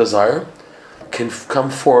sexual desire, can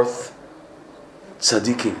come forth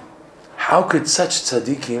tzaddikim. How could such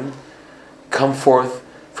tzaddikim come forth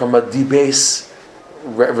from a debase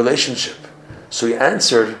relationship? So he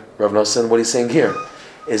answered Rav Nosson, what he's saying here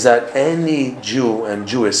is that any Jew and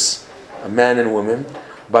Jewess, a man and woman,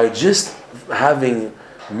 by just having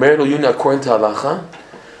marital union according to halacha,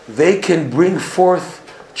 they can bring forth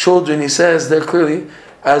children, he says there clearly,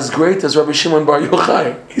 as great as Rabbi Shimon Bar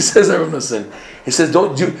Yochai. He says that, Rav Nosson. He says,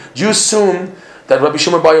 do you assume that Rabbi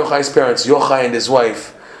Shimon Bar Yochai's parents, Yochai and his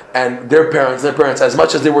wife, and their parents, as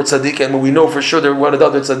much as they were tzaddikim, and we know for sure they were one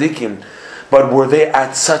another tzaddikim, but were they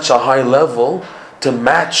at such a high level to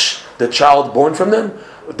match the child born from them?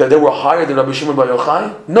 That they were higher than Rabbi Shimon Bar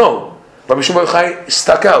Yochai? No. Rabbi Shimon Bar Yochai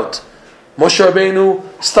stuck out. Moshe Rabbeinu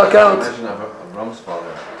stuck out. Imagine Avram's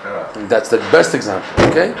father, Terach. That's the best example,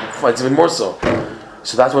 okay? It's even more so.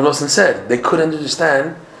 So that's what Nosson said. They couldn't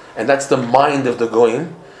understand, and that's the mind of the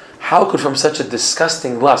Goyim. How could from such a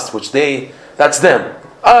disgusting lust, which that's them.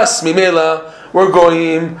 Us, Mimela, we're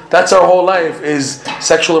Goyim, that's our whole life, is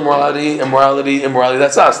sexual immorality.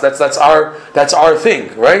 That's us. That's our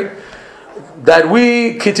thing, right? That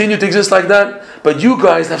we continue to exist like that, but you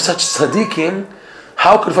guys have such tzaddikim.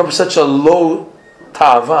 How could from such a low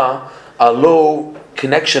ta'ava, a low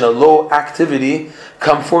connection, a low activity,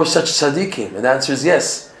 come forth such tzaddikim? And the answer is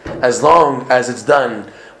yes, as long as it's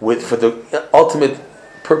done for the ultimate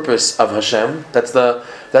purpose of Hashem. That's the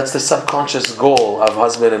subconscious goal of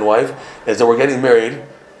husband and wife, is that we're getting married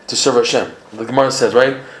to serve Hashem. The Gemara says,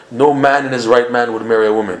 right? No man in his right mind would marry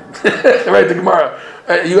a woman. Right? The Gemara.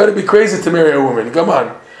 You got to be crazy to marry a woman. Come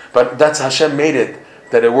on. But that's Hashem made it,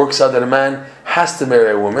 that it works out that a man has to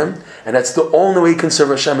marry a woman, and that's the only way he can serve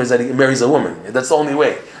Hashem, is that he marries a woman. That's the only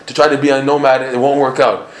way. To try to be a nomad, it won't work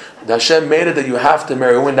out. The Hashem made it that you have to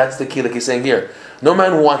marry a woman. That's the key, like he's saying here. No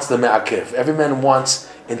man wants the me'akev. Every man wants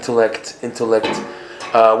intellect.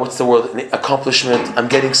 What's the word? Accomplishment. I'm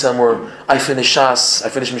getting somewhere. I finish Shas. I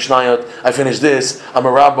finish Mishnayot. I finish this. I'm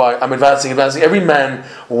a rabbi. I'm advancing. Every man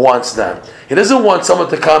wants that. He doesn't want someone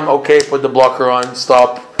to come, okay, put the blocker on,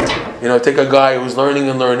 stop. Take a guy who's learning,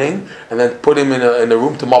 and then put him in a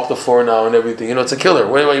room to mop the floor now and everything. It's a killer.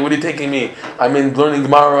 Wait, what are you taking me? I'm in learning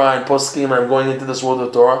Gemara and Poskim, and I'm going into this world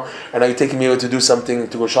of Torah, and are you taking me out to do something,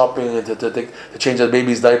 to go shopping, and to change that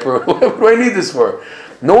baby's diaper? What do I need this for?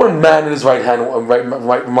 No one man in his right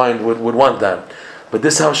mind would want that. But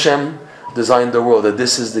this is how Hashem designed the world, that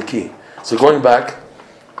this is the key. So going back,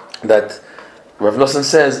 that Rav Nosson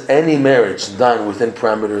says any marriage done within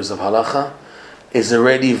parameters of halacha is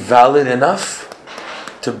already valid enough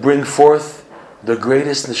to bring forth the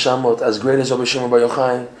greatest neshamot, as great as Rabbi Shimon Bar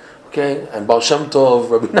Yochai, okay, and Baal Shem Tov,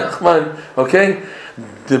 Rabbi Nachman, okay.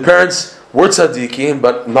 The parents were tzaddikim,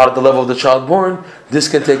 but not at the level of the child born. This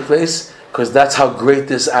can take place because that's how great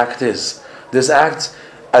this act is. This act,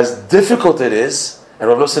 as difficult it is, and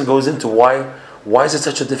Rav Nosson goes into why is it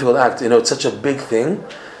such a difficult act? It's such a big thing,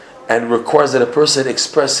 and requires that a person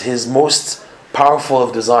express his most powerful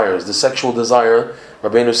of desires. The sexual desire,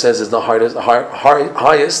 Rabbeinu says, is the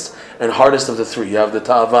highest and hardest of the three. You have the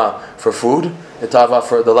ta'ava for food, the ta'ava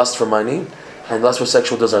for the lust for money, and the lust for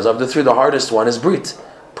sexual desires. Of the three, the hardest one is brit.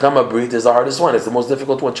 Prama brit is the hardest one. It's the most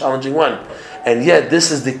difficult one, challenging one. And yet,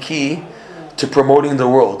 this is the key to promoting the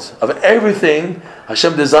world. Of everything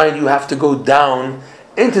Hashem designed, you have to go down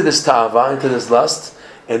into this ta'ava, into this lust,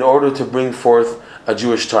 in order to bring forth a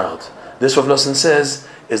Jewish child. This, Rav Nosson says,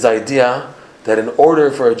 is the idea that in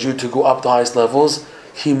order for a Jew to go up to highest levels,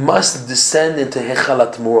 he must descend into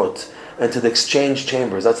Hechalat Murot, into the exchange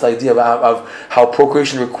chambers. That's the idea of how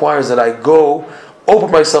procreation requires that I go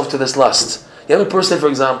open myself to this lust. You have a person, for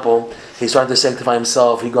example, he's trying to sanctify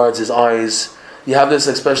himself, he guards his eyes. You have this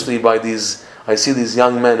especially by I see these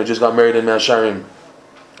young men who just got married in Mea Shearim.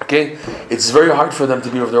 Okay? It's very hard for them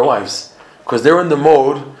to be with their wives, because they're in the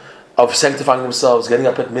mode of sanctifying themselves, getting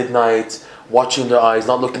up at midnight, watching their eyes,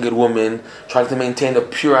 not looking at women, trying to maintain a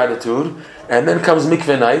pure attitude. And then comes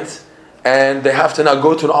mikveh night, and they have to now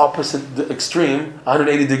go to an opposite extreme,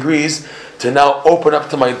 180 degrees, to now open up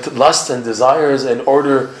to my lust and desires in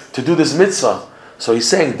order to do this mitzvah. So he's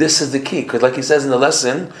saying this is the key, because like he says in the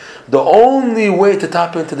lesson, the only way to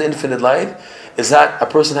tap into the infinite light is that a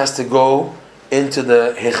person has to go into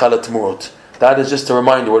the Heichal HaTmurot. That is just a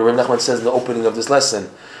reminder what Rabbi Nachman says in the opening of this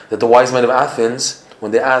lesson, that the wise men of Athens,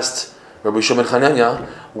 when they asked Rabbi Shimon Chananya,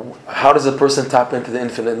 how does a person tap into the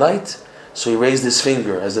infinite light? So he raised his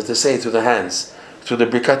finger, as if to say, through the hands, through the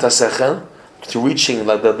Birkat HaSechel, to reaching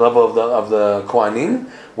like the level of the Kohanim,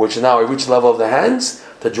 which now I reach the level of the hands,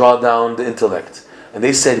 to draw down the intellect. And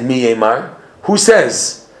they said, Mi Yemar. Who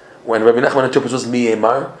says? When Rabbi Nachman interprets was Mi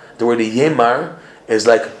Yemar, the word Yemar is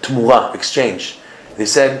like Tmura, exchange. They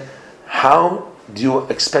said, how do you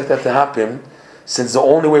expect that to happen, since the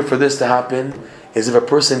only way for this to happen is if a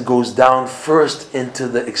person goes down first into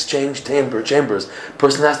the exchange chambers. A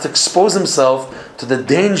person has to expose himself to the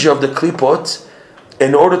danger of the klipot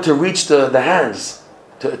in order to reach the hands,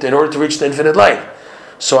 in order to reach the infinite light.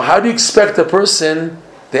 So how do you expect a person,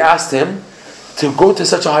 they asked him, to go to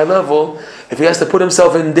such a high level if he has to put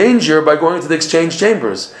himself in danger by going to the exchange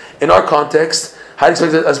chambers? In our context, how do you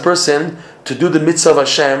expect as a person to do the mitzvah of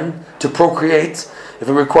Hashem, to procreate, if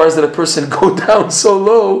it requires that a person go down so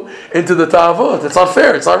low into the ta'avot? It's not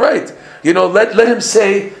fair, it's not right. Let him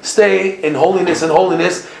stay in holiness,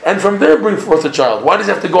 and from there bring forth a child. Why does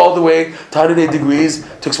he have to go all the way to 180 degrees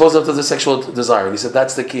to expose himself to the sexual desire? And he said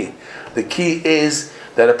that's the key. The key is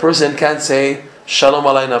that a person can't say, Shalom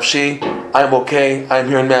alay nafshi, I'm okay, I'm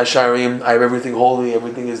here in Mea Sharim, I have everything holy,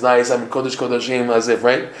 everything is nice, I'm in Kodesh Kodashim, as if,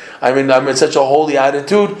 right? I'm in such a holy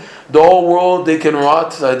attitude, the whole world, they can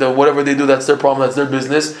rot, whatever they do, that's their problem, that's their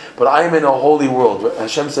business, but I'm in a holy world.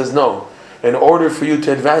 Hashem says no. In order for you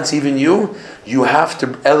to advance, even you have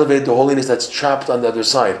to elevate the holiness that's trapped on the other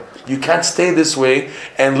side. You can't stay this way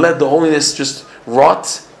and let the holiness just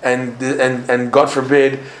rot and God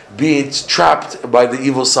forbid, be trapped by the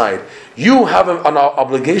evil side. You have an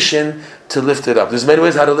obligation to lift it up. There's many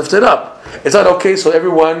ways how to lift it up. It's not okay, so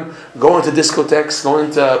everyone go into discotheques, go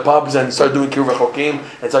into pubs and start doing kiruv chokim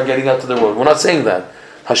and start getting out to the world. We're not saying that.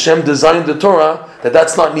 Hashem designed the Torah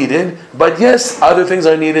that's not needed, but yes, other things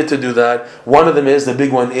are needed to do that. One of them is, the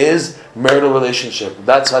big one is, marital relationship.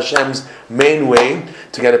 That's Hashem's main way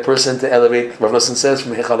to get a person to elevate. Rav Nosson says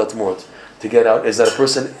from Heichal HaTmurot, to get out, is that a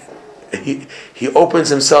person, he opens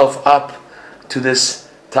himself up to this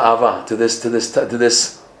ta'ava, to this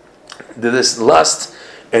lust,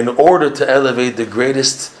 in order to elevate the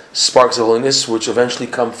greatest sparks of holiness, which eventually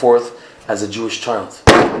come forth as a Jewish child.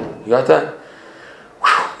 You got that?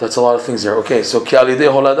 That's a lot of things there. Okay, so כי על ידי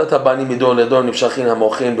הולדת הבנים מדור לדור נמשכים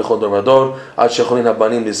המוחים בכל דור ודור עד שיכולים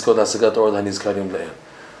הבנים לזכות להשגת האור הנזכרים להם.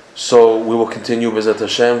 So we will continue B'ezrat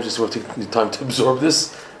Hashem. Just want to take time to absorb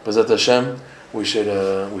this. B'ezrat Hashem. We should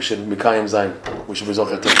Mikayim Zayin. We should be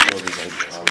Zocher Tov.